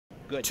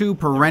Two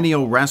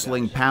perennial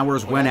wrestling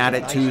powers went at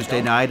it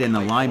Tuesday night in the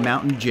Lime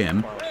Mountain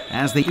Gym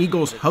as the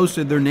Eagles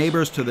hosted their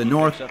neighbors to the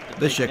north,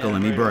 the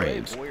Shikellamy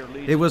Braves.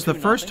 It was the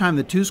first time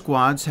the two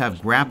squads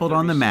have grappled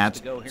on the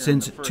mats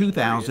since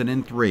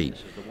 2003.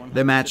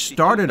 The match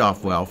started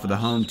off well for the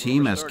home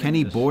team as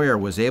Kenny Boyer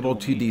was able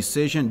to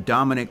decision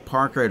Dominic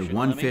Parker at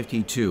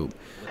 152.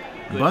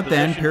 But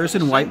then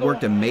Pearson White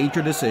worked a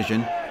major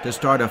decision to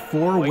start a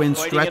 4-win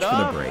stretch for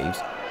the Braves,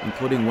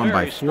 including one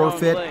by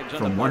forfeit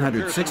from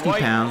 160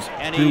 pounds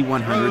to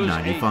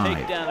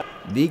 195.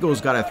 The Eagles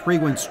got a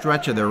 3-win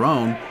stretch of their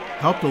own,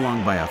 helped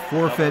along by a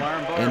forfeit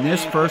in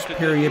this first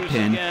period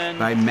pin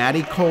by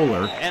Matty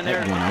Kohler at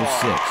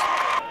 106.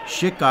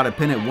 Schick got a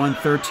pin at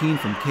 113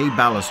 from Kay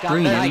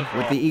Balestrini,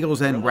 with the Eagles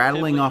then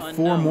rattling off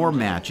 4 more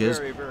matches,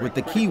 with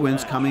the key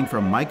wins coming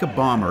from Micah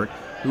Baumert,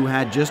 who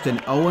had just an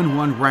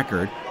 0-1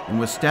 record and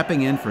was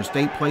stepping in for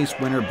state place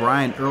winner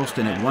Brian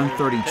Earlston at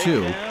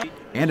 132,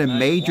 and a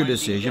major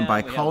decision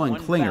by Colin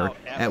Klinger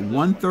at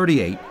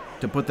 138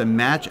 to put the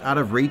match out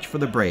of reach for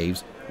the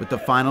Braves, with the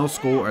final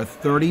score of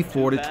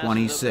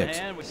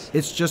 34-26.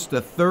 It's just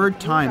the third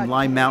time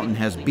Lime Mountain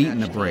has beaten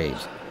the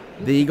Braves.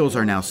 The Eagles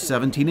are now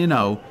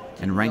 17-0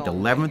 and ranked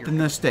 11th in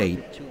the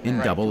state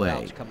in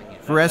AA.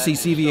 For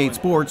SECV8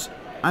 Sports,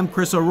 I'm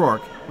Chris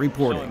O'Rourke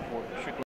reporting.